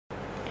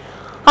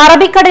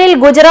അറബിക്കടലിൽ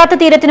ഗുജറാത്ത്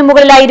തീരത്തിനു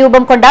മുകളിലായി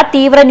രൂപം കൊണ്ട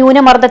തീവ്ര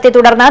ന്യൂനമർദ്ദത്തെ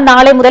തുടർന്ന്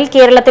നാളെ മുതൽ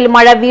കേരളത്തിൽ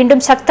മഴ വീണ്ടും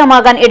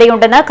ശക്തമാകാൻ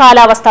ഇടയുണ്ടെന്ന്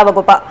കാലാവസ്ഥാ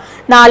വകുപ്പ്.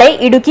 നാളെ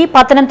ഇടുക്കി,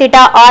 പത്തനംതിട്ട,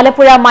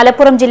 ആലപ്പുഴ,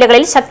 മലപ്പുറം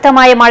ജില്ലകളിൽ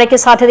ശക്തമായ മഴയ്ക്ക്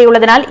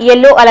സാധ്യതയുള്ളതിനാൽ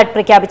യെല്ലോ അലർട്ട്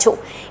പ്രഖ്യാപിച്ചു.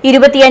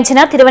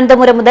 25-ന്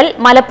തിരുവനന്തപുരം മുതൽ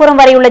മലപ്പുറം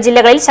വരെയുള്ള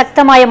ജില്ലകളിൽ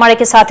ശക്തമായ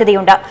മഴയ്ക്ക്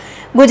സാധ്യതയുണ്ട്.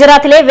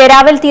 ഗുജറാത്തിലെ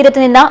വെരാവൽ തീരത്ത്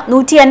നിന്ന്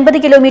 150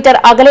 കിലോമീറ്റർ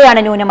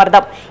അകലെയാണ്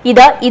ന്യൂനമർദ്ദം.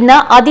 ഇത് ഇന്ന്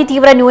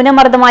അതിതീവ്ര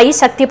ന്യൂനമർദ്ദമായി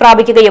ശക്തി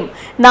പ്രാപിക്കുകയും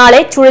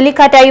നാളെ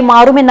ചുഴലിക്കാറ്റായി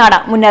മാറുമെന്നാണ്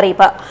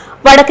മുന്നറിയിപ്പ്.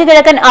 വടക്ക്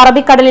കിഴക്കൻ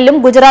അറബിക്കടലിലും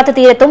ഗുജറാത്ത്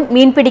തീരത്തും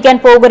മീൻ പിടിക്കാൻ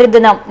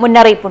പോകരുതെന്നും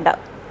മുന്നറിയിപ്പുണ്ട്.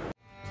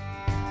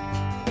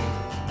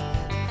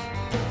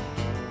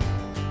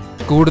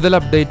 കൂടുതൽ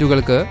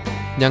അപ്ഡേറ്റുകൾക്ക്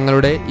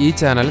ഞങ്ങളുടെ ഈ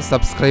ചാനൽ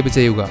സബ്സ്ക്രൈബ്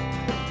ചെയ്യുക.